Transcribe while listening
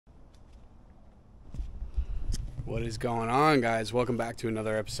What is going on, guys? Welcome back to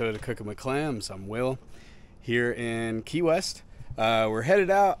another episode of Cooking with Clams. I'm Will here in Key West. We're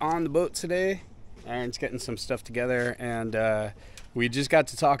headed out on the boat today. Aaron's getting some stuff together, and we just got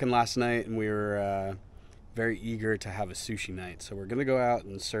to talking last night, and we were very eager to have a sushi night. So we're going to go out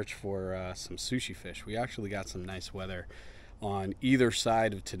and search for some sushi fish. We actually got some nice weather on either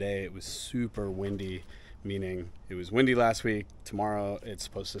side of today. It was super windy, meaning it was windy last week. Tomorrow it's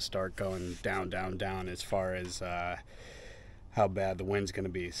supposed to start going down as far as how bad the wind's going to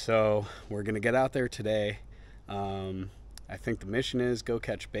be. So we're going to get out there today. I think the mission is go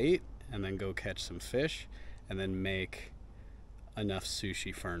catch bait and then go catch some fish and then make enough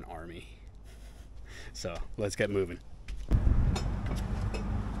sushi for an army. So let's get moving.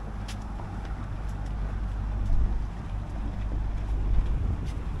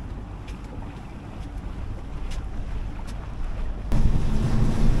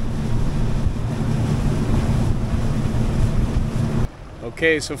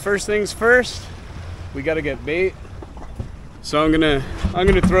 Okay, so first things first, we gotta get bait. So I'm gonna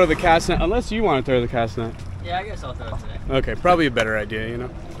throw the cast net, unless you want to throw the cast net. Yeah, I guess I'll throw it today. Okay, probably a better idea, you know.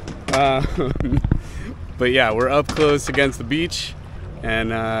 But yeah, we're up close against the beach and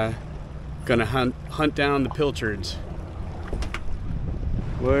gonna hunt down the pilchards.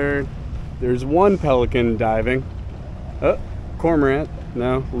 Where there's one pelican diving. Oh, cormorant,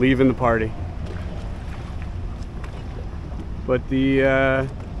 no, leaving the party. But the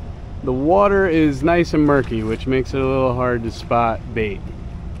water is nice and murky, which makes it a little hard to spot bait.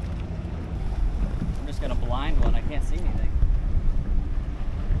 I'm just gonna blind one. I can't see anything.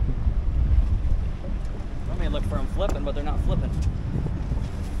 I may look for them flipping, but they're not flipping.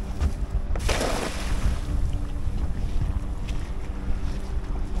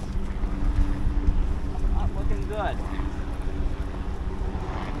 Not looking good.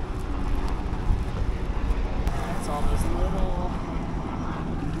 That's all this little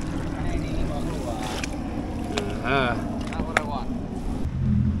tiny mahua. Not what I want.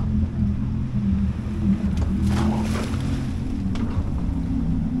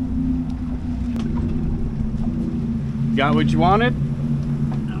 Got what you wanted? I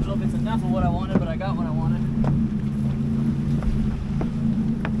don't know if it's enough of what I wanted, but I got what I wanted.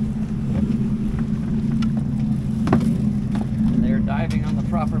 They're diving on the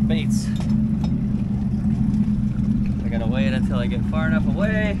proper baits. I gotta wait until I get far enough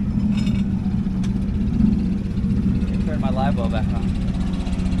away. And turn my live well back on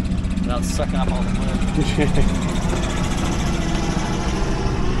without sucking up all the fluid.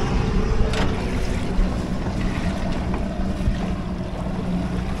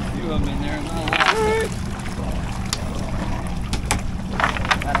 Them in there, not a lot.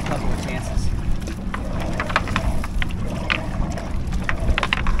 Got a couple of chances.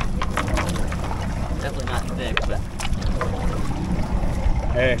 Definitely not thick, but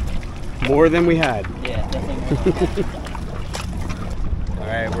hey, more than we had. yeah, definitely more than that. All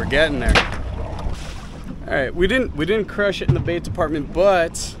right, we're getting there. All right, we didn't crush it in the bait department,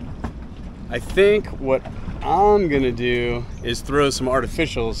 but I think what I'm gonna do is throw some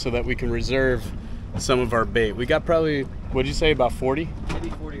artificials so that we can reserve some of our bait. We got probably, what'd you say, about 40? Maybe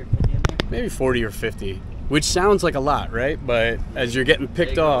 40 or 50 in there. Maybe 40 or 50, which sounds like a lot, right? But as you're getting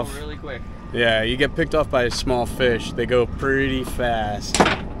picked They go off, really quick. yeah, you get picked off by a small fish, they go pretty fast.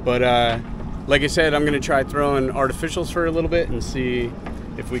 But like I said, I'm gonna try throwing artificials for a little bit and see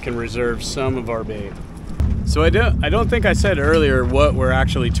if we can reserve some of our bait. So I don't think I said earlier what we're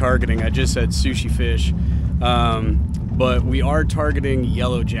actually targeting. I just said sushi fish. But we are targeting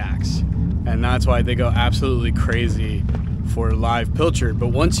yellow jacks, and that's why they go absolutely crazy for live pilchard. But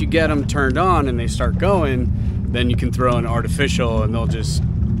once you get them turned on and they start going, then you can throw an artificial and they'll just,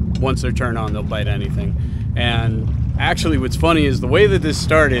 once they're turned on, they'll bite anything. And actually what's funny is the way that this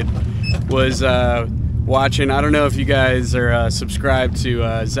started was watching, I don't know if you guys are subscribed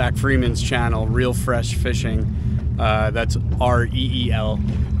to Zach Freeman's channel, Real Fresh Fishing. That's R-E-E-L.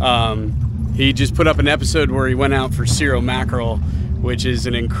 He just put up an episode where he went out for Cero mackerel, which is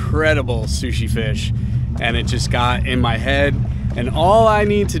an incredible sushi fish, and it just got in my head. And all I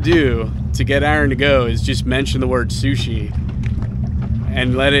need to do to get Aaron to go is just mention the word sushi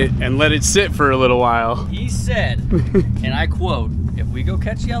and let it sit for a little while. He said, and I quote, "If we go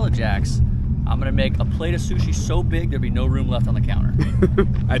catch yellow jacks, I'm gonna make a plate of sushi so big there'd be no room left on the counter."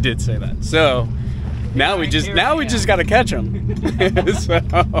 I did say that. So now we just got to catch them. So,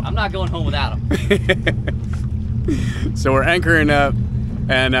 I'm not going home without them. So we're anchoring up,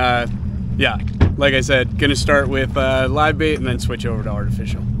 and yeah, like I said, gonna start with live bait and then switch over to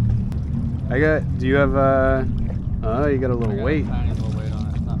artificial. Do you have oh, you got a little weight. Tiny little weight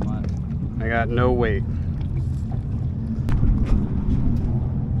on it, not much. I got no weight.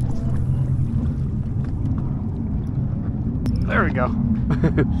 there we go.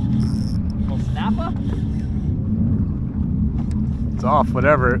 Little snapper? It's off,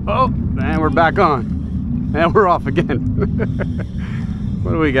 whatever. Oh, and we're back on. And we're off again.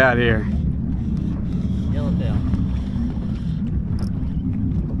 What do we got here? Yellowtail.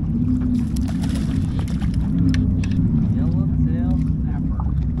 Yellowtail snapper.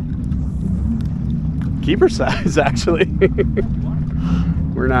 Keeper size, actually.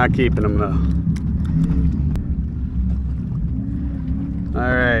 We're not keeping them though.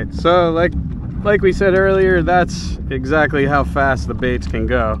 All right, so like we said earlier, that's exactly how fast the baits can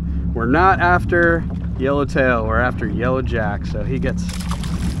go. We're not after yellowtail, we're after yellowjack, so he gets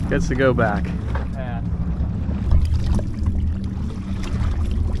to go back.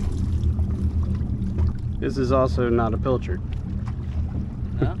 This is also not a pilchard.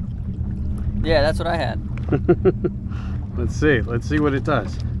 No? Yeah, that's what I had. Let's see what it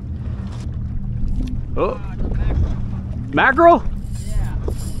does. Oh, mackerel? Yeah.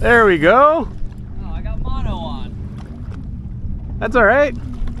 There we go. Oh, I got mono on. That's all right.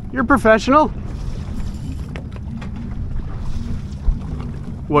 You're professional.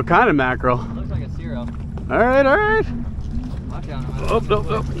 What kind of mackerel? Looks like a zero. All right, all right. Watch out.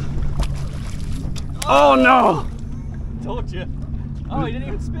 Oh. Oh no! Told you. Oh, he didn't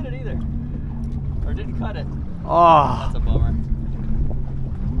even spin it either. Or didn't cut it. Oh. That's a bummer.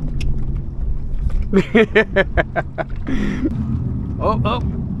 Oh,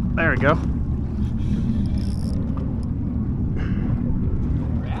 there we go.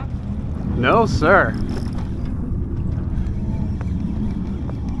 Wrap? No, sir.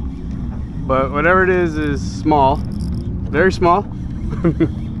 But whatever it is small. Very small.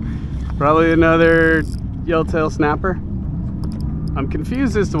 Probably another yellowtail snapper. I'm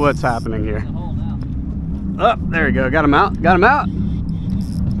confused as to what's happening here. Oh, there we go. Got him out. Got him out.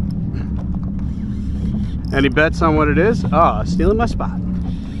 Any bets on what it is? Oh, stealing my spot.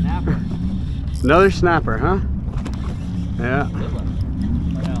 Snapper. Another snapper, huh? Yeah. Good one.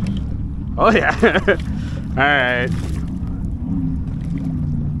 Oh yeah. All right.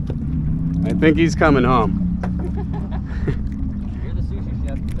 I think he's coming home. You're the sushi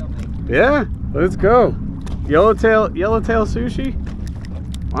chef. You tell me. Yeah, let's go. Yellowtail sushi?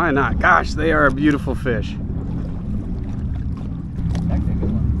 Why not? Gosh, they are a beautiful fish. That's a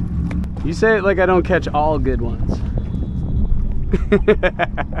good one. You say it like I don't catch all good ones. No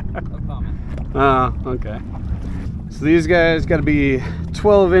comment. Oh, okay. So these guys got to be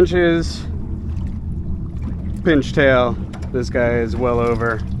 12 inches pinch tail. This guy is well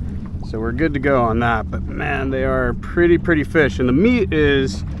over. So we're good to go on that. But man, they are pretty fish. And the meat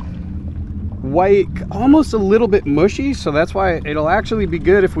is white, almost a little bit mushy. So that's why it'll actually be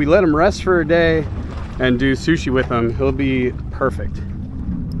good if we let him rest for a day and do sushi with him. He'll be perfect.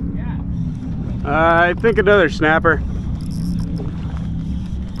 Yeah. I think another snapper.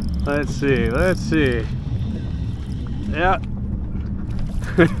 Let's see. Yeah.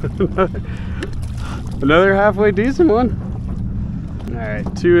 Another halfway decent one. All right,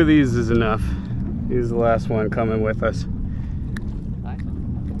 2 of these is enough. He's the last one coming with us. Nice.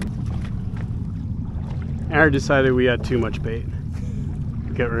 Aaron decided we had too much bait.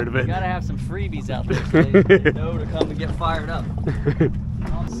 Get rid of it. You gotta have some freebies out there so they know to come and get fired up.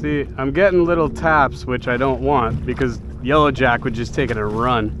 See, I'm getting little taps, which I don't want because yellowjack would just take it and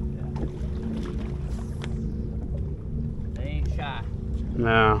run. They ain't shy.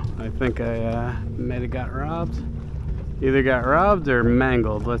 No, I think I might have got robbed. Either got robbed or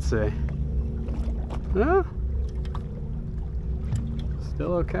mangled. Let's see. Oh,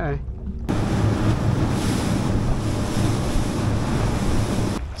 still okay.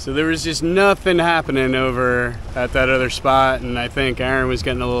 So there was just nothing happening over at that other spot, and I think Aaron was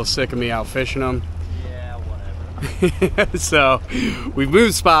getting a little sick of me out fishing them. Yeah, whatever. So we've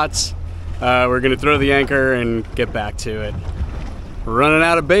moved spots. We're gonna throw the anchor and get back to it. We're running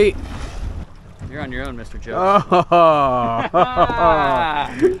out of bait. You're on your own, Mr. Joe. Oh,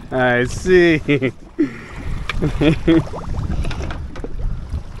 I see.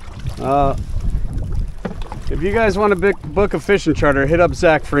 If you guys want to book a fishing charter, hit up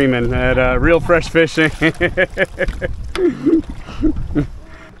Zach Freeman at Real Fresh Fishing. Oh,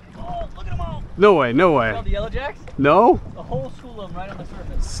 look at them all. No way, no way. All the yellowjacks? No? The whole school of them right on the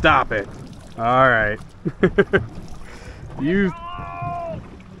surface. Stop it. All right.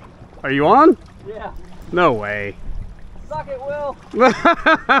 Are you on? Yeah. No way. Suck it, Will. Who's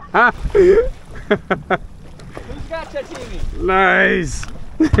got sashimi? Nice.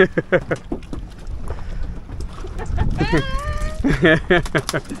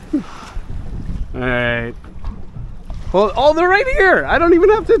 All right. Well, they're right here. I don't even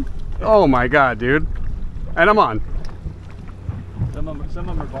have to. Oh my God, dude. And I'm on. Some of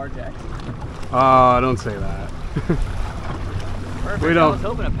them are bar jacks. Oh, don't say that. Perfect. We don't. I was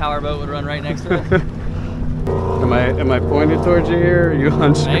hoping a power boat would run right next to it. Am I pointed towards you here? Or are you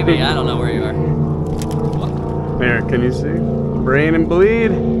on screen? Maybe, I don't know where you are. What? There, can you see? Brain and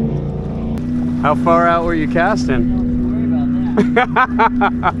bleed. How far out were you casting? Don't worry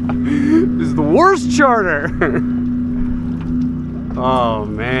about that. This is the worst charter. Oh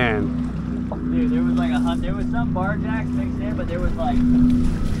man. Dude, there was like there was some bar jacks mixed in, but there was like,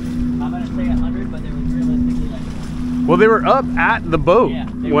 I'm gonna say 100, but there was realistically like. Well, they were up at the boat Yeah,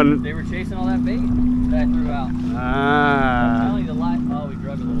 when they were chasing all that bait that I threw out. I'm Ah. telling you the line. Oh, we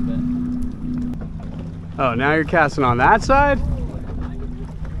drug a little bit. Oh, now you're casting on that side?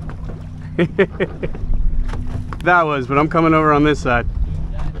 That was, but I'm coming over on this side.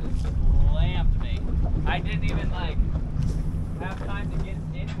 Dude, that just slammed me. I didn't even like have time to get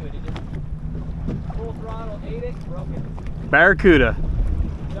into it. It just full throttle, ate it, broke it. Barracuda.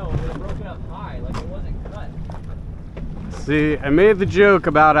 No, it broke it up high, like it wasn't cut. See, I made the joke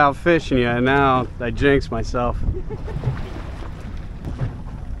about out fishing you, and now I jinxed myself.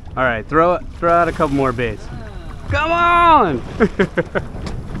 All right, throw out a couple more baits. Come on!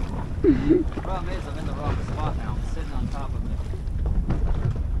 The problem is I'm in the wrong spot now. I'm sitting on top of it.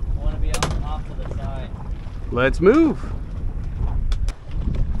 I want to be off to the side. Let's move.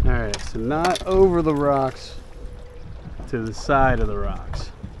 All right, so not over the rocks, to the side of the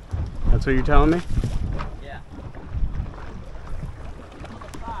rocks. That's what you're telling me? Yeah.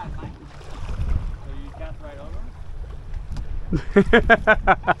 Side, Mike. So you cast right over?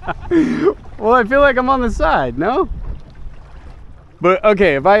 Well, I feel like I'm on the side, no? But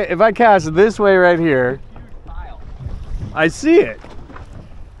okay, if I cast this way right here, Huge pile. I see it.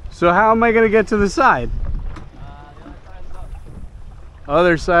 So how am I gonna get to the side? The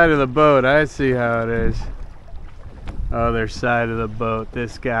other side of the boat. Other side of the boat, I see how it is. Other side of the boat,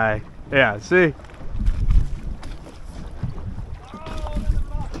 this guy. Yeah, see?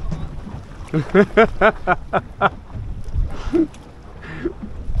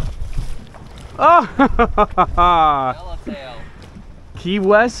 Oh! Yellowtail. Key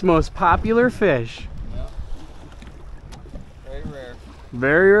West's most popular fish. Yep. Very rare.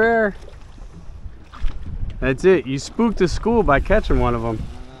 Very rare. That's it. You spooked the school by catching one of them.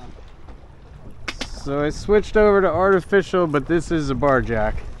 So I switched over to artificial, but this is a bar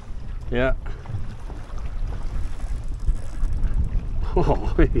jack. Yeah.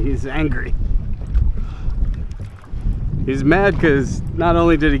 Oh, he's angry. He's mad because not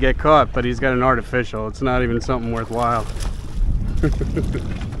only did he get caught, but he's got an artificial. It's not even something worthwhile. Actually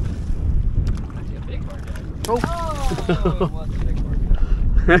a big bar jack. Oh! It was a big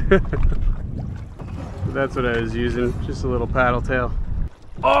bar jack. That's what I was using, just a little paddle tail.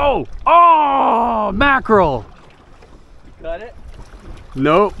 Oh! Oh! Mackerel! Cut it?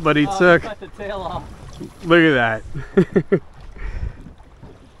 Nope, but he took. Cut the tail off. Look at that.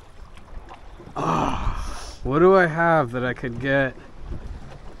 Oh, what do I have that I could get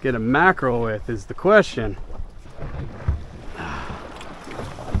a mackerel with is the question.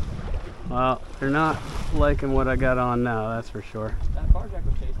 Well, they're not liking what I got on now, that's for sure. That bar jack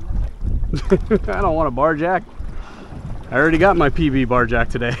was chasing it. I don't want a bar jack. I already got my PB bar jack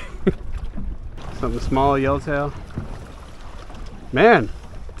today. Something small, yellowtail. Man,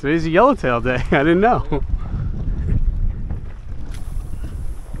 today's a yellowtail day. I didn't know.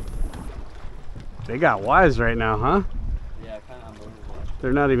 They got wise right now, huh? Yeah, kind of unbelievable.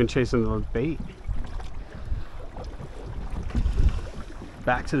 They're not even chasing the bait.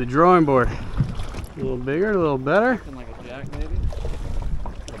 Back to the drawing board. A little bigger, a little better. Something like a jack, maybe?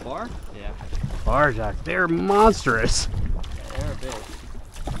 A bar? Yeah. Bar jack, they're monstrous. Yeah, they're big.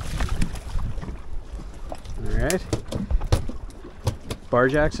 All right. Bar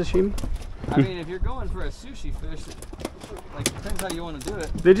jack sashimi? I mean, if you're going for a sushi fish, like, depends how you want to do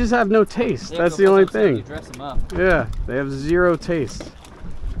it. They just have no taste. Yeah, That's so the only that's what I'm saying, thing. You dress them up. Yeah, they have zero taste.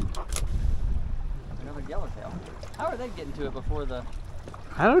 Another yellowtail. How are they getting to it before the...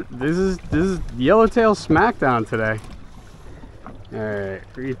 I don't. This is yellowtail smackdown today. All right,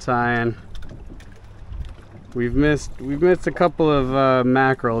 retying. We've missed a couple of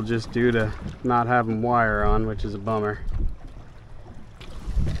mackerel just due to not having wire on, which is a bummer.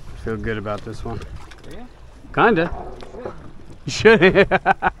 Feel good about this one. Do you? Kinda. You should.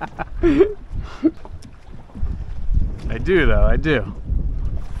 I do though. I do.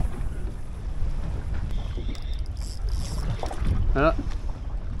 Oh,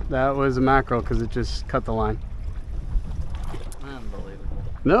 that was a mackerel because it just cut the line. Unbelievable.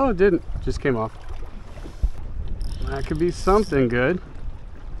 No, it didn't. Just came off. That could be something good.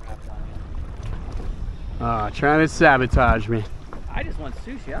 Ah, trying to sabotage me. I I just want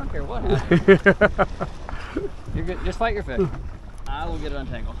sushi. I don't care what happens. You're good. Just fight your fish. I will get it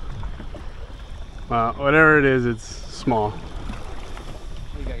untangled. Well, whatever it is, it's small.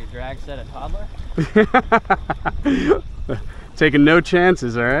 You got your drag set at toddler? Taking no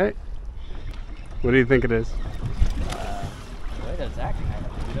chances, all right? What do you think it is? The way that's acting, I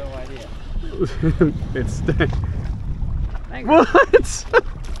have no idea. It's Mangrove. what?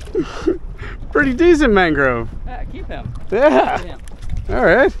 Pretty decent mangrove. Yeah, keep him. Yeah. Keep him. All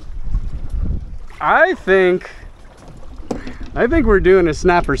right. I think we're doing a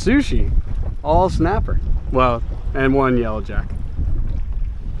snapper sushi. All snapper. Well, and one yellowjack.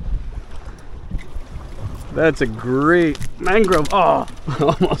 That's a great mangrove. Oh,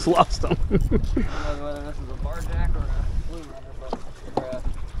 almost lost him. I don't know whether this is a barjack or a blue runner, but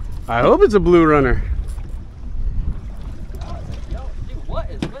I hope it's a blue runner. oh, it's a yellow. Dude, what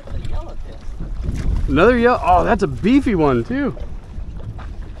is with the yellow tip? Another yellow. Oh, that's a beefy one too.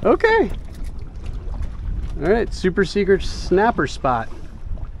 Okay. All right, super secret snapper spot.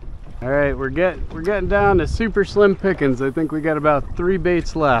 All right, we're getting down to super slim pickings. I think we got about 3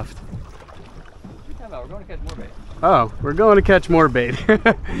 baits left. We're going to catch more bait. Oh, we're going to catch more bait.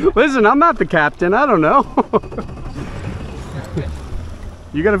 Listen, I'm not the captain. I don't know.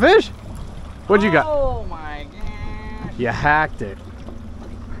 You got a fish? What'd you got? Oh my gosh. You hacked it.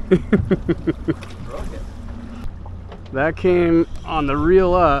 Broke it. That came on the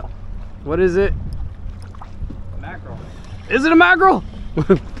reel up. What is it? Mackerel. Is it a mackerel?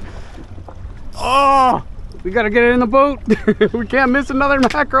 Oh, we gotta get it in the boat. We can't miss another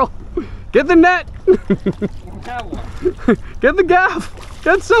mackerel. Get the net. Have one. Get the gaff.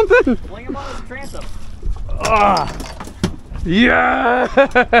 Get something. Fling him on his transom. Ah,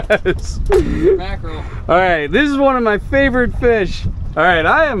 yes. Mackerel. All right, this is one of my favorite fish. All right,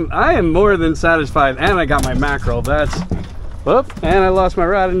 I am more than satisfied, and I got my mackerel. That's, whoop, and I lost my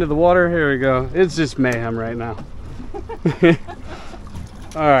rod into the water. Here we go. It's just mayhem right now.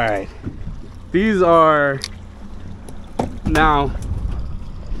 All right, these are now.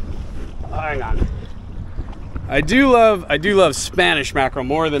 Hang on. I do love Spanish mackerel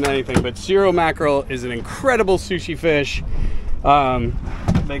more than anything, but Cero mackerel is an incredible sushi fish.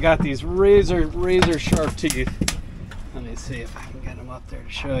 They got these razor sharp teeth. Let me see if I can get them up there to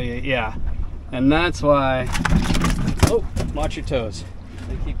show you. Yeah, and that's why. Oh, watch your toes.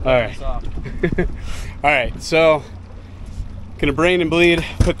 They keep All right. us off. All right, so gonna brain and bleed,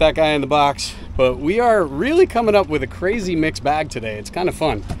 put that guy in the box. But we are really coming up with a crazy mixed bag today. It's kind of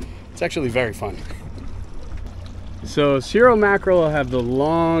fun. It's actually very fun. So Cero mackerel have the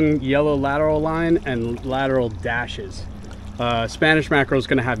long yellow lateral line and lateral dashes. Spanish mackerel is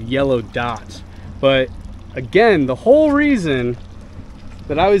going to have yellow dots. But again, the whole reason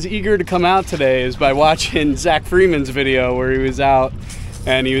that I was eager to come out today is by watching Zach Freeman's video where he was out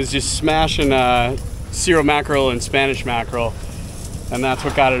and he was just smashing Cero mackerel and Spanish mackerel, and that's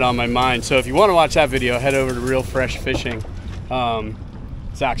what got it on my mind. So if you want to watch that video, head over to Real Fresh Fishing.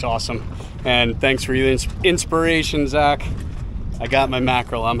 Zach's awesome, and thanks for your inspiration, Zach. I got my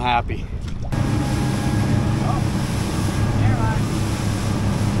mackerel. I'm happy.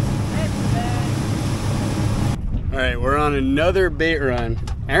 All right, we're on another bait run.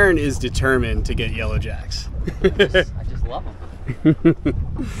 Aaron is determined to get yellowjacks. I just love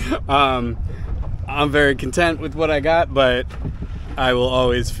them. I'm very content with what I got, but I will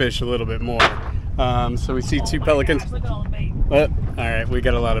always fish a little bit more. So we see two pelicans. Gosh, look at all the bait. All right, we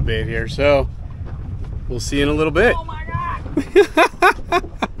got a lot of bait here, so we'll see you in a little bit. Oh my God!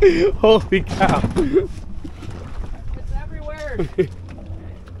 Holy cow. It's everywhere.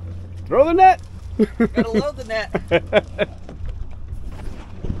 Throw the net. Gotta load the net.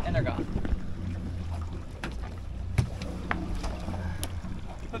 And they're gone.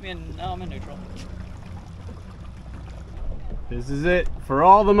 Put me in, no, I'm in neutral. This is it for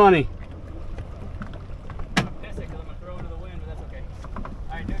all the money. Piss it, because I'm gonna throw into the wind, but that's okay.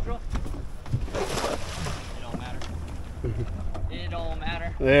 Alright, neutral. It don't matter. It don't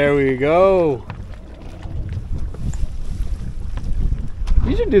matter. There we go.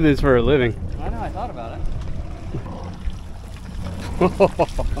 You should do this for a living. I know, I thought about it. There's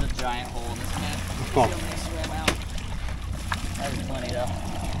a giant hole in this net. Oh. Feel me swim out. That is plenty though.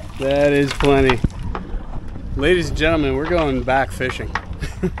 That is plenty. Ladies and gentlemen, we're going back fishing.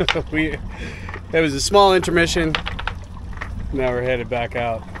 It was a small intermission. Now we're headed back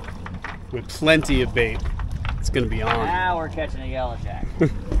out with plenty of bait. It's gonna be on. Now we're catching a yellowjack.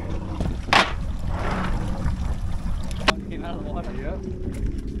 Came out of the water. Yep.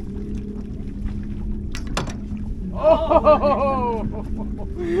 Oh!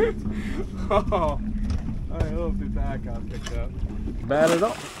 Oh! I hope that got picked up. Bad at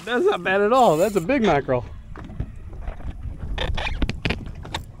all. That's not bad at all. That's a big mackerel.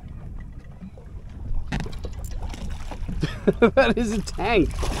 That is a tank.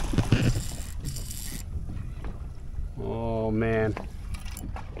 Oh man.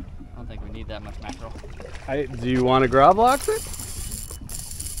 I don't think we need that much mackerel. Do you want to grab box it?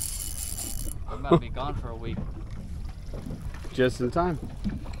 I'm about to be gone for a week. Just in time.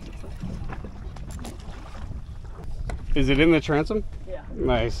 Is it in the transom? Yeah.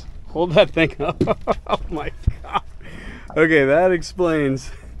 Nice. Hold that thing up. Oh my god. Okay, that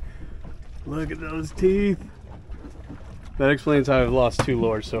explains. Look at those teeth. That explains how I've lost 2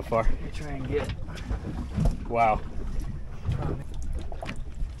 lures so far. Let me try and get. Wow.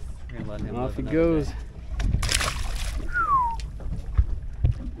 Off he goes. Day.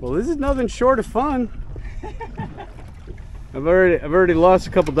 Well, this is nothing short of fun. I've already lost a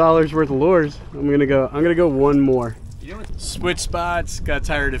couple dollars worth of lures. I'm gonna go one more. Switch spots. Got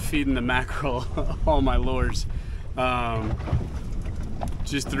tired of feeding the mackerel all my lures.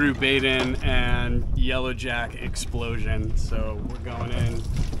 Just threw bait in and yellowjack explosion. So we're going in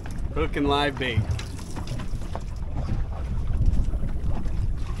hook and live bait.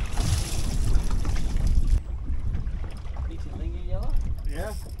 Yellow?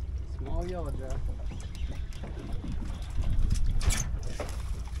 Yeah, small yellowjack.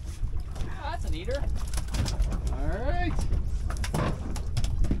 Oh, that's an eater. All right.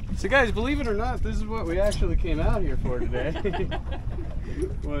 So guys, believe it or not, this is what we actually came out here for today.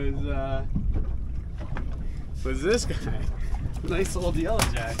 was this guy. Nice old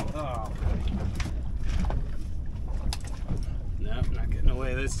yellowjack. Oh. Nope, not getting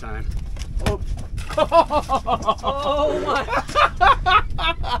away this time. Oh. Oh my!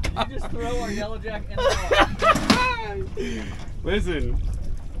 Did you just throw our yellowjack in the water? Listen.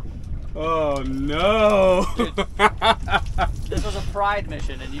 Oh no! Dude, this was a pride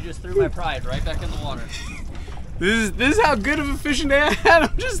mission, and you just threw my pride right back in the water. This is how good of a fishing day I had.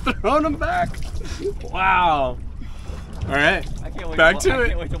 I'm just throwing them back. Wow. All right. I can't wait back to it. I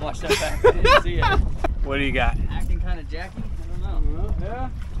can't wait to watch that back. I didn't see it. What do you got? Acting kind of jacky. I don't know. Yeah.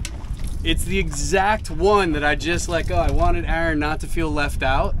 It's the exact one that I just let go. I wanted Aaron not to feel left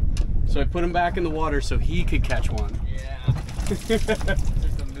out, so I put him back in the water so he could catch one. Yeah. There's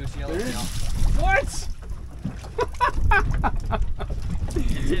the moose yellowtail. What?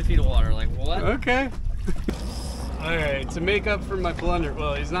 10 feet of water. Like what? Okay. All right, to make up for my blunder.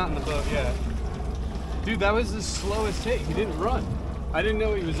 Well, he's not in the boat yet. Dude, that was the slowest hit. He didn't run. I didn't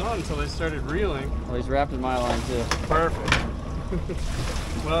know he was on until I started reeling. Well, he's wrapped in my line too. Perfect.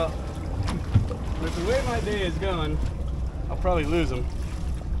 Well, with the way my day is going, I'll probably lose him.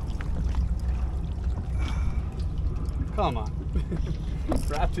 Come on.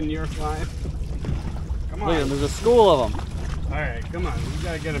 Wrapped in your line. Come on. Look at him, there's a school of them. All right, come on. We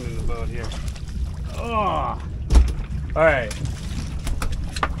gotta get him in the boat here. Oh. All right.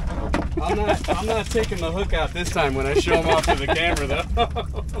 I'm not taking the hook out this time when I show him off to the camera, though.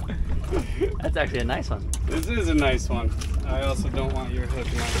 That's actually a nice one. This is a nice one. I also don't want your hook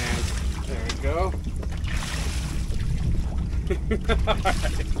in my hands. There we go.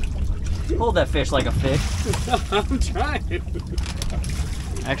 Right. Hold that fish like a fish. I'm trying.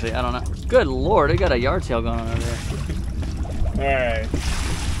 Actually, I don't know. Good Lord, it got a yardtail going on over there. All right.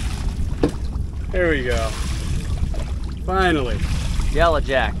 There we go. Finally.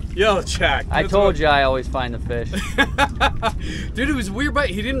 Yellowjack. Yellowjack. I told you I always find the fish. Dude, it was a weird bite.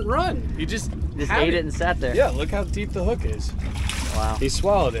 He didn't run. He just ate it and sat there. Yeah, look how deep the hook is. Wow. He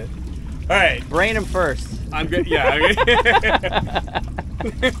swallowed it. All right. Brain him first. I'm good. Yeah.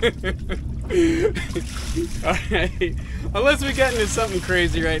 All right. Unless we get into something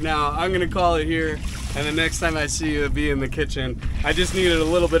crazy right now, I'm going to call it here. And the next time I see you, it'll be in the kitchen. I just needed a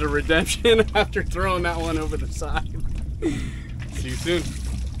little bit of redemption after throwing that one over the side. See you soon.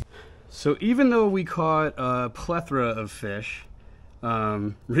 So even though we caught a plethora of fish,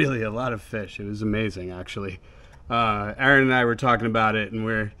 really a lot of fish, it was amazing actually. Aaron and I were talking about it and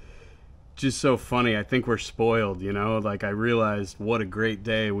we're just so funny. I think we're spoiled, you know, like I realized what a great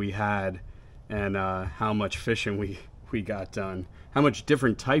day we had and how much fishing we got done, how much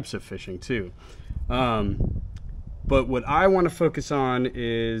different types of fishing too. But what I want to focus on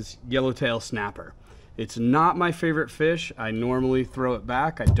is yellowtail snapper. It's not my favorite fish. I normally throw it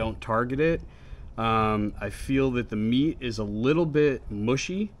back. I don't target it. I feel that the meat is a little bit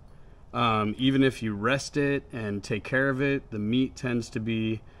mushy. Even if you rest it and take care of it, the meat tends to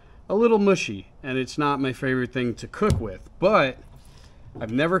be a little mushy, and it's not my favorite thing to cook with. But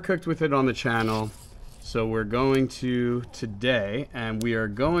I've never cooked with it on the channel, so we're going to today, and we are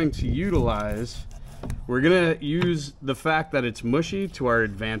going to utilize we're gonna use the fact that it's mushy to our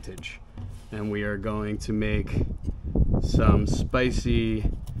advantage, and we are going to make some spicy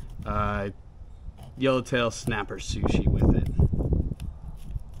yellowtail snapper sushi with it.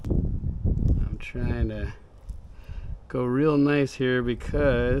 I'm trying to go real nice here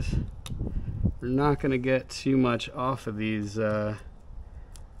because we're not going to get too much off of these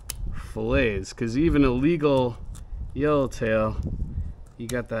fillets, because even a legal yellowtail, you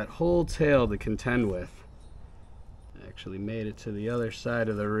got that whole tail to contend with. I actually made it to the other side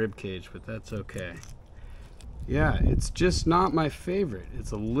of the rib cage, but that's okay. Yeah, it's just not my favorite.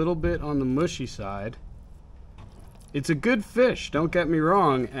 It's a little bit on the mushy side. It's a good fish, don't get me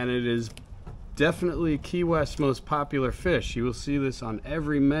wrong, and it is definitely Key West's most popular fish. You will see this on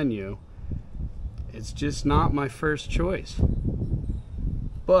every menu. It's just not my first choice.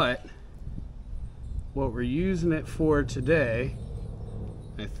 But what we're using it for today,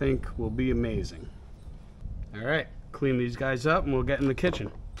 I think will be amazing. All right, clean these guys up and we'll get in the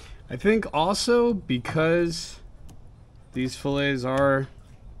kitchen. I think also because these fillets are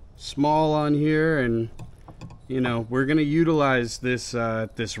small on here, and you know, we're gonna utilize this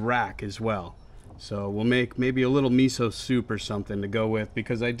this rack as well. So we'll make maybe a little miso soup or something to go with,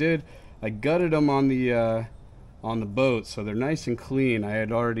 because I gutted them on the boat, so they're nice and clean. I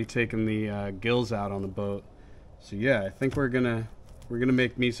had already taken the gills out on the boat. So yeah, I think we're gonna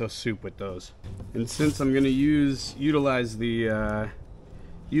make miso soup with those. And since I'm gonna utilize the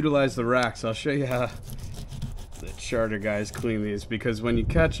racks, I'll show you how the charter guys clean these, because when you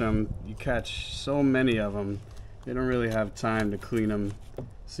catch them, you catch so many of them, they don't really have time to clean them.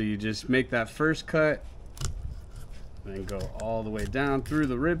 So you just make that first cut, then go all the way down through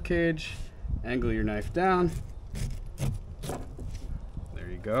the rib cage, angle your knife down. There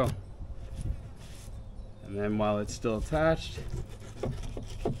you go. And then while it's still attached,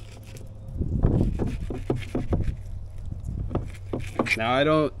 now I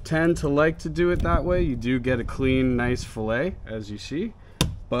don't tend to like to do it that way. You do get a clean, nice fillet, as you see,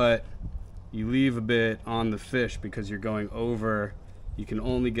 but you leave a bit on the fish because you're going over. You can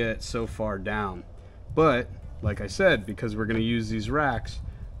only get so far down. But like I said, because we're going to use these racks,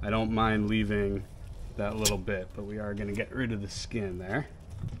 I don't mind leaving that little bit, but we are going to get rid of the skin there.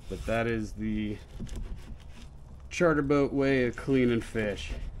 But that is the charter boat way of cleaning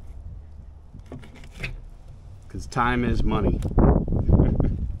fish, because time is money.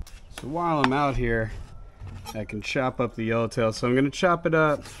 So while I'm out here, I can chop up the yellowtail. So I'm going to chop it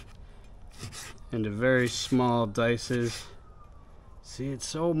up into very small dices. See, it's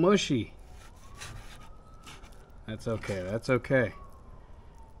so mushy. That's okay, that's okay.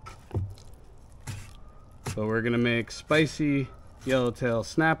 So we're gonna make spicy yellowtail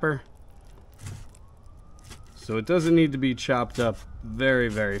snapper. So it doesn't need to be chopped up very,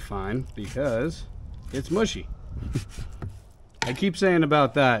 very fine because it's mushy. I keep saying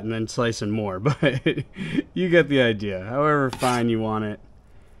about that and then slicing more, but you get the idea. However fine you want it,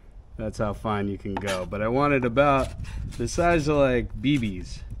 that's how fine you can go. But I want it about the size of like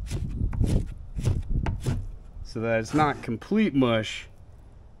BBs, so that it's not complete mush,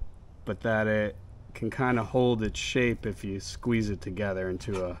 but that it can kind of hold its shape if you squeeze it together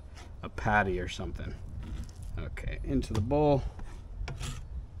into a patty or something. Okay, into the bowl,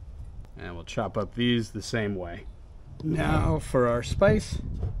 and we'll chop up these the same way. Now for our spice,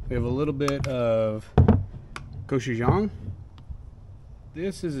 we have a little bit of gochujang.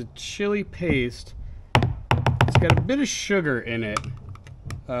 This is a chili paste. It's got a bit of sugar in it,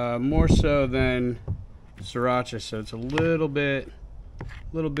 more so than sriracha, so it's a little bit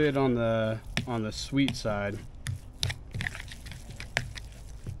on the sweet side.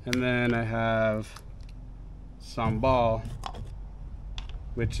 And then I have sambal,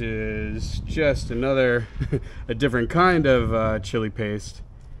 which is just another a different kind of chili paste,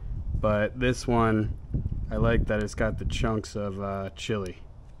 but this one I like that it's got the chunks of chili.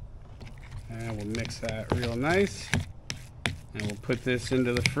 And we'll mix that real nice, and we'll put this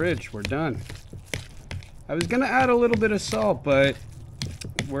into the fridge. We're done. I was gonna add a little bit of salt, but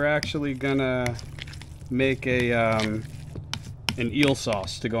we're actually gonna make an eel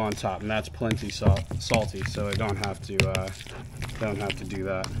sauce to go on top, and that's plenty salty, so I don't have to do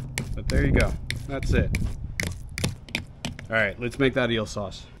that. But there you go. That's it. All right, let's make that eel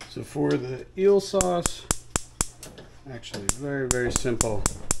sauce. So for the eel sauce, actually very, very simple.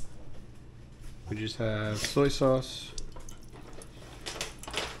 We just have soy sauce.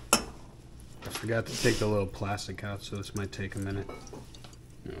 I forgot to take the little plastic out, so this might take a minute.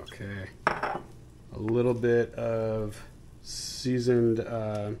 Okay. A little bit of seasoned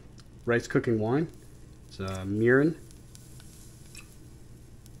rice cooking wine. It's mirin.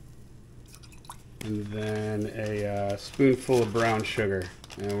 and then a spoonful of brown sugar.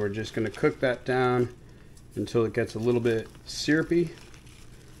 And we're just going to cook that down until it gets a little bit syrupy.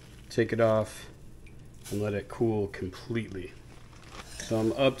 Take it off and let it cool completely. So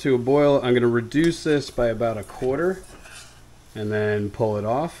I'm up to a boil. I'm going to reduce this by about a quarter and then pull it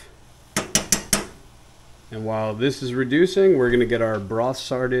off. And while this is reducing, we're going to get our broth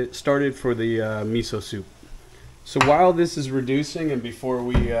started for the miso soup. So while this is reducing and before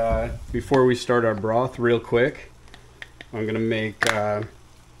we start our broth real quick, I'm going to make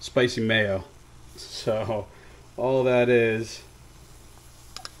spicy mayo. So all that is,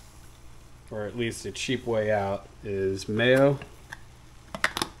 or at least a cheap way out, is mayo.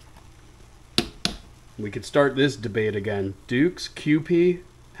 We could start this debate again. Duke's, QP,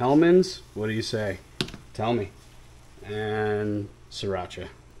 Hellman's, what do you say? Tell me. And sriracha.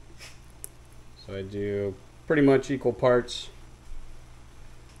 So I do pretty much equal parts.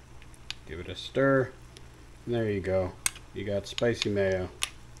 Give it a stir. And there you go. You got spicy mayo.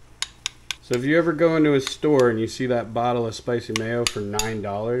 So if you ever go into a store and you see that bottle of spicy mayo for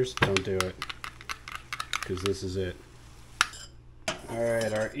 $9, don't do it. Because this is it.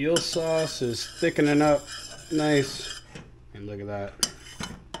 Alright, our eel sauce is thickening up nice. And look at that.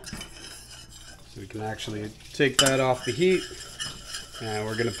 So we can actually take that off the heat. And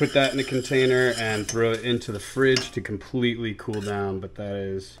we're going to put that in a container and throw it into the fridge to completely cool down. But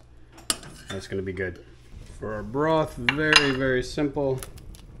that's going to be good. For our broth, very, very simple.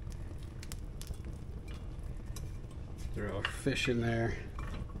 Throw our fish in there.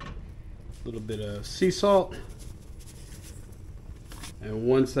 A little bit of sea salt. And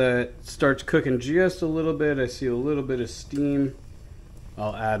once that starts cooking just a little bit, I see a little bit of steam,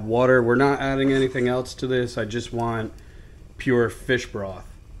 I'll add water. We're not adding anything else to this. I just want pure fish broth,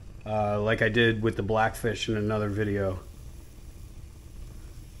 like I did with the blackfish in another video.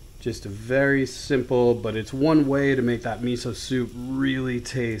 Just a very simple, but it's one way to make that miso soup really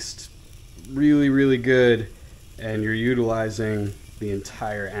taste really, really good, and you're utilizing the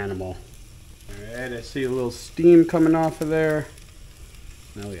entire animal. Alright, I see a little steam coming off of there.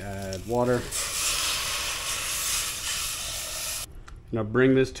 Now we add water. Now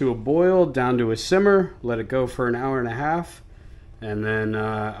bring this to a boil, down to a simmer, let it go for an hour and a half, and then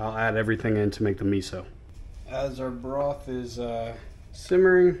I'll add everything in to make the miso. As our broth is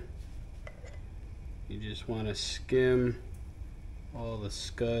simmering, you just want to skim all the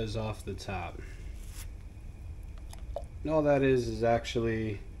scuzz off the top. And all that is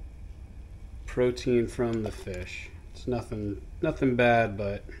actually protein from the fish. It's nothing bad,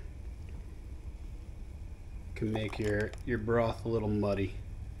 but can make your broth a little muddy.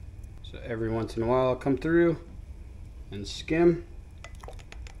 So every once in a while I'll come through and skim.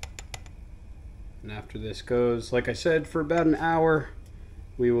 And after this goes, like I said, for about an hour,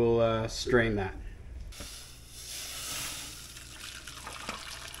 we will strain that.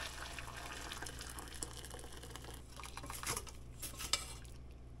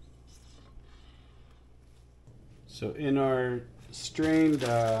 So in our strained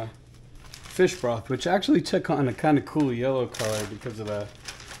fish broth, which actually took on a kind of cool yellow color because of the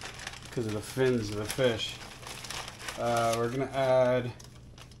fins of the fish, we're gonna add.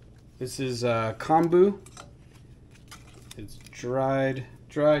 This is kombu. It's dried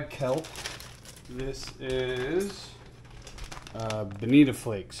kelp. This is bonita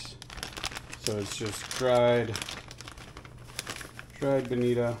flakes. So it's just dried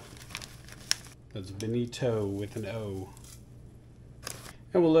bonita. That's bonito with an O.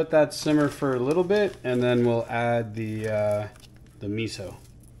 And we'll let that simmer for a little bit, and then we'll add the miso.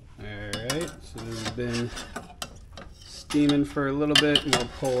 Alright, so this has been steaming for a little bit, and we'll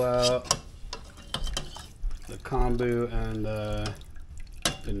pull out the kombu and the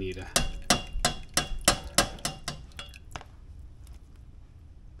bonita.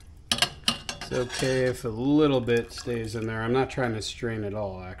 It's okay if a little bit stays in there. I'm not trying to strain it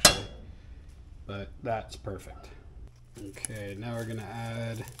all, actually. But that's perfect. Okay, now we're gonna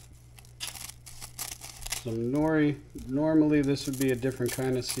add some nori. Normally this would be a different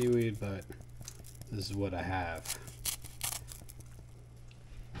kind of seaweed, but this is what I have.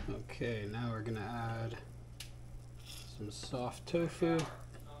 Okay, now we're gonna add some soft tofu,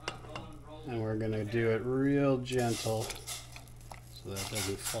 and we're gonna do it real gentle so that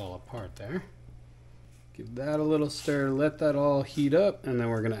doesn't fall apart there. Give that a little stir, let that all heat up, and then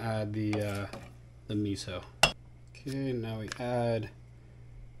we're gonna add the miso. Okay, now we add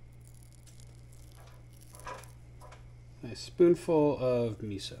a spoonful of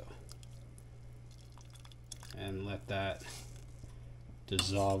miso and let that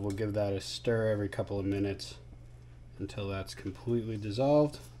dissolve. We'll give that a stir every couple of minutes until that's completely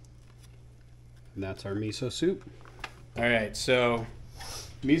dissolved. And that's our miso soup. All right, so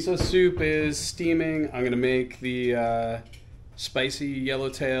miso soup is steaming. I'm gonna make the spicy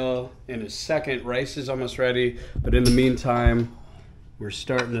yellowtail in a second. Rice is almost ready, but in the meantime, we're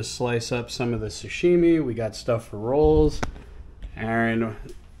starting to slice up some of the sashimi. We got stuff for rolls. Aaron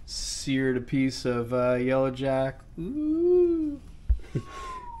seared a piece of yellow jack. Ooh.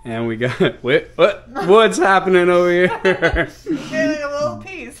 And we got what's happening over here? Getting a little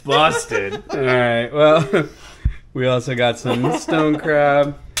piece. Busted. All right. Well, we also got some stone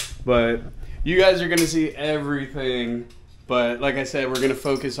crab, but you guys are gonna see everything. But like I said, we're gonna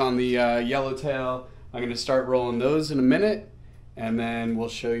focus on the yellowtail. I'm gonna start rolling those in a minute, and then we'll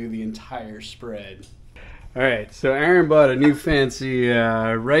show you the entire spread. All right. So Aaron bought a new fancy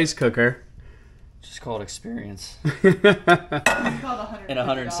rice cooker. Just called experience. It's called And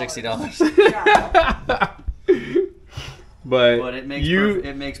 $160. Yeah. But it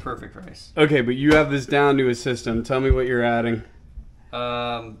makes perfect rice. Okay, but you have this down to a system. Tell me what you're adding.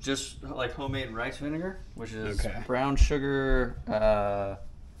 Just like homemade rice vinegar, which is Okay. brown sugar,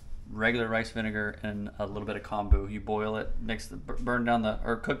 regular rice vinegar, and a little bit of kombu. You boil it,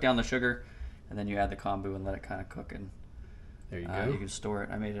 cook down the sugar, and then you add the kombu and let it kind of cook. And There you go. you can store it.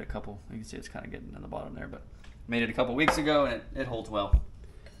 I made it you can see it's kind of getting in the bottom there, but made it a couple weeks ago, and it holds well.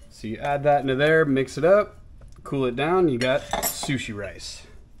 So you add that into there, mix it up, cool it down, you got sushi rice.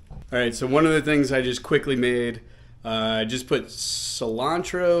 All right, so one of the things I just quickly made, I just put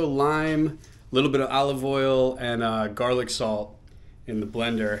cilantro, lime, a little bit of olive oil, and garlic salt in the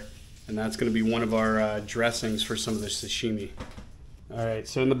blender, and that's gonna be one of our dressings for some of the sashimi. All right,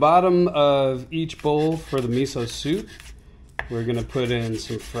 so in the bottom of each bowl for the miso soup, we're gonna put in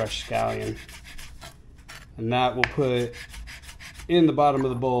some fresh scallion. And that we'll put in the bottom of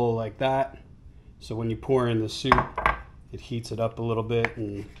the bowl like that. So when you pour in the soup, it heats it up a little bit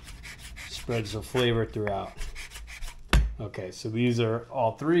and spreads the flavor throughout. Okay, so these are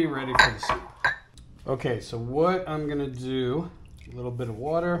all three ready for the soup. Okay, so what I'm gonna do, a little bit of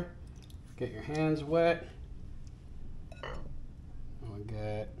water, get your hands wet. We'll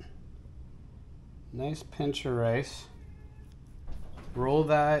get a nice pinch of rice. Roll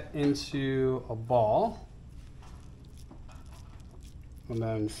that into a ball. And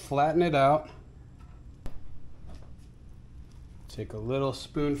then flatten it out. Take a little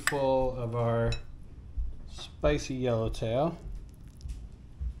spoonful of our spicy yellowtail.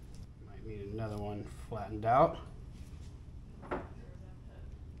 Might need another one flattened out.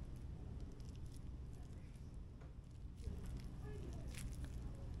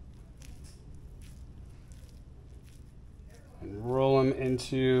 And roll them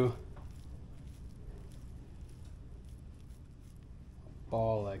into a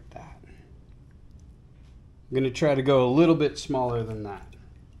ball like that. I'm going to try to go a little bit smaller than that.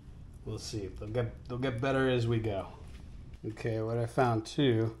 We'll see. They'll get better as we go. Okay, what I found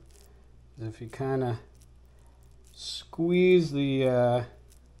too is if you kind of squeeze the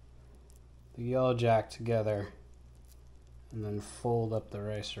yellow jack together and then fold up the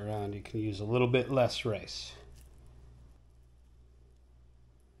rice around, you can use a little bit less rice.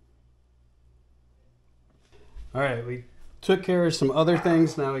 All right, we took care of some other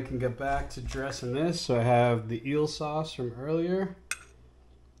things. Now we can get back to dressing this. So I have the eel sauce from earlier.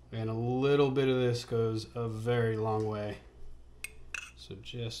 And a little bit of this goes a very long way. So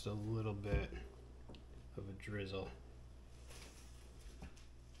just a little bit of a drizzle.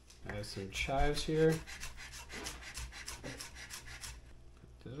 I have some chives here.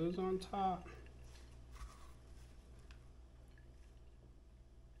 Put those on top.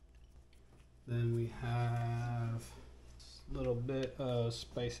 Then we have a little bit of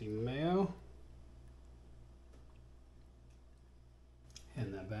spicy mayo.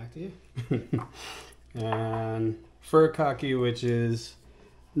 Hand that back to you. And furikake, which is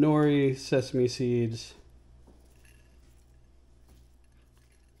nori, sesame seeds,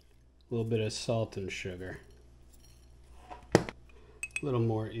 a little bit of salt and sugar, a little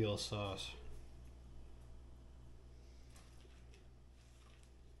more eel sauce.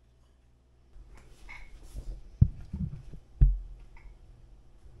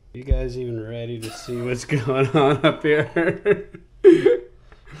 You guys even ready to see what's going on up here?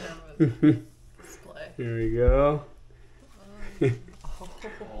 Display. Here we go.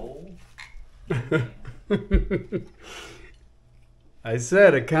 I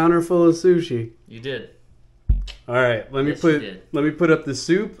said a counter full of sushi. You did. All right, let me Yes, you did. put up the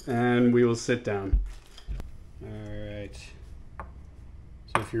soup and we will sit down. All right.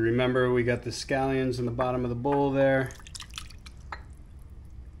 So if you remember, we got the scallions in the bottom of the bowl there.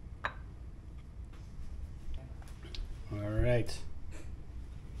 All right.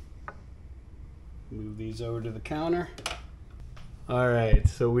 these over to the counter. All right,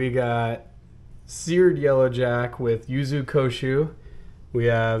 so we got seared yellow jack with yuzu koshu. We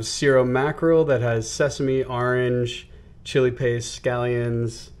have siro mackerel that has sesame, orange, chili paste,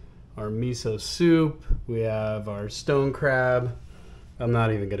 scallions, our miso soup. We have our stone crab. I'm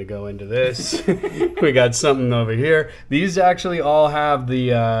not even going to go into this. We got something over here. These actually all have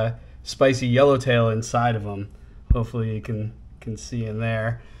the spicy yellowtail inside of them. Hopefully you can see in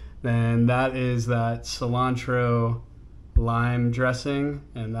there. Then that is that cilantro lime dressing,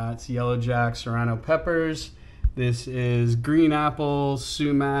 and that's yellow jack serrano peppers. This is green apple,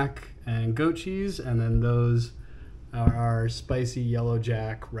 sumac, and goat cheese, and then those are our spicy yellow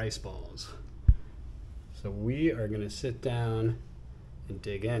jack rice balls. So we are going to sit down and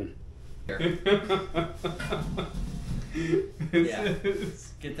dig in. Yeah.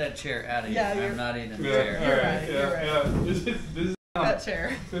 Get that chair out of here. Yeah, I'm not eating the Yeah, chair. all right, You're right. yeah. This is That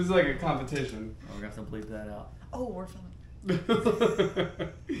chair. This is like a competition. Oh, we're going to have to bleep that out. Oh, we're fine.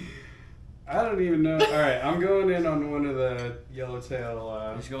 I don't even know. All right, I'm going in on one of the yellowtail.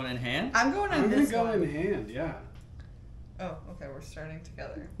 You're just going in hand? I'm going on I'm gonna this go one. in hand. Yeah. Oh, okay. We're starting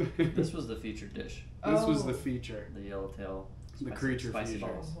together. This was the featured dish. This was Oh. the feature. The yellowtail. The creature spicy feature.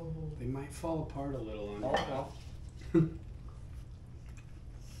 balls. They might fall apart a little on Oh, your well.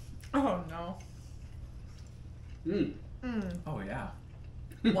 Oh no. Mm. Mm. Oh, yeah.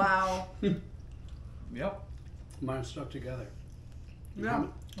 Wow. Yep. Mine stuck together. Yeah.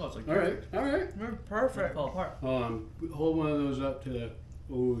 Oh, it's like All right. All right. We're perfect. Fall apart. Hold on. Hold one of those up to the.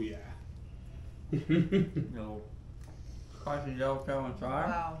 Oh yeah. No. Spicy yellowtail inside.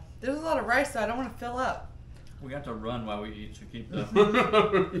 Wow. There's a lot of rice that I don't want to fill up. We have to run while we eat to keep the,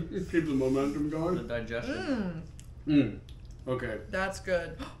 Keep the momentum the going. digestion. Mmm. Okay. That's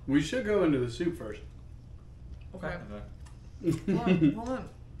good. We should go into the soup first. Okay. Okay. Hold on. Hold on.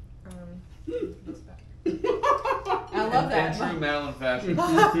 I love In that. true Madeline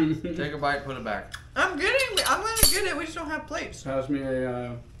fashion. Take a bite, put it back. I'm gonna get it. We just don't have plates. Pass me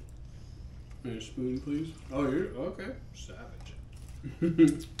a spoon, please. Oh, you're okay. Savage.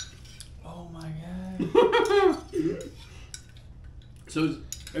 Oh my god. So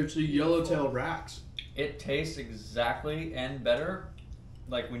it's a yellowtail racks. It tastes exactly and better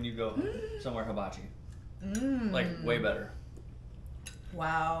like when you go somewhere hibachi. Mmm. Like way better.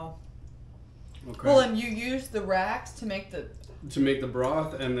 Wow. Okay. Well, and you use the racks to make the. To make the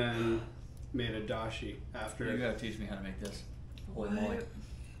broth and then made a dashi after. You gotta teach me how to make this. Holy What? moly.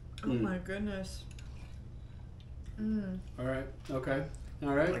 Oh my goodness. Mmm. All right. Okay.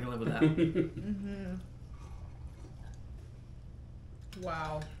 All right. I can live with that. Mm-hmm.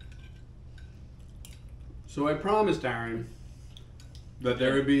 Wow. So I promised Aaron that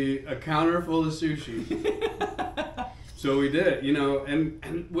there would be a counter full of sushi. So we did,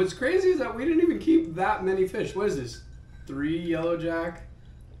 and what's crazy is that we didn't even keep that many fish. What is this? 3 yellow jack?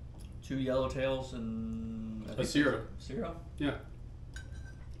 2 yellowtails and A zero. Zero? Yeah.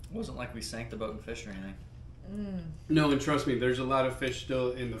 It wasn't like we sank the boat in fish or anything. Mm. No, and trust me, there's a lot of fish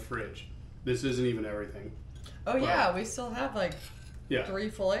still in the fridge. This isn't even everything. Oh yeah, we still have like Yeah. 3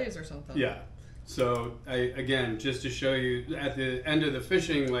 fillets or something. Yeah. So again, just to show you at the end of the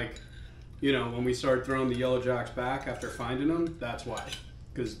fishing, when we start throwing the yellow jacks back after finding them, that's why.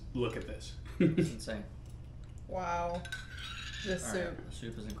 Because look at this. It's insane. Wow. This All soup. right, the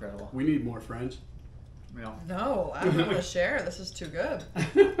soup is incredible. We need more friends. Yeah. No, I don't want to share. This is too good.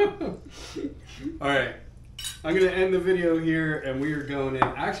 All right. I'm going to end the video here, and we are going in.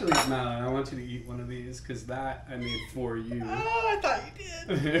 Actually, Madeline, I want you to eat one of these because that I made for you. Oh, I thought you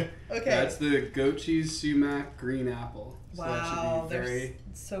did. Okay. That's the goat cheese sumac green apple. So Wow, that should be they're very,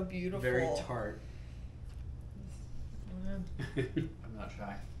 so beautiful. very tart. I'm not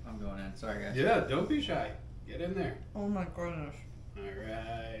shy. I'm going in. Sorry, guys. Yeah, don't be shy. Get in there. Oh my goodness. All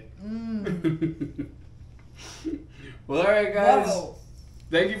right. Mmm. Well, all right, guys. Whoa.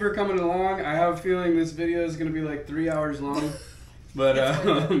 Thank you for coming along. I have a feeling this video is going to be like 3 hours long, but It's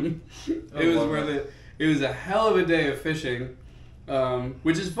worth it was worth it. It was a hell of a day of fishing,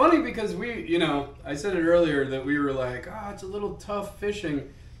 which is funny because I said it earlier that we were like, it's a little tough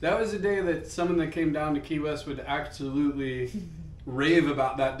fishing. That was a day that someone that came down to Key West would absolutely rave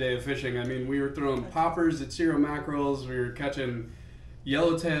about that day of fishing. I mean, we were throwing poppers at zero mackerels. We were catching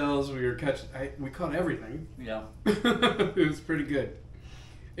yellowtails. We caught everything. Yeah. It was pretty good.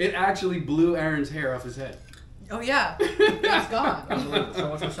 It actually blew Aaron's hair off his head. Oh yeah, it's gone. So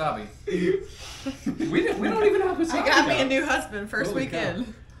much wasabi. We don't even have wasabi. I got me now. a new husband first Holy weekend.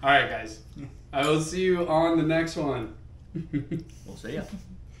 cow. All right, guys. I will see you on the next one. We'll see ya.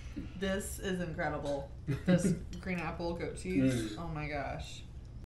 This is incredible. This green apple goat cheese. Oh my gosh.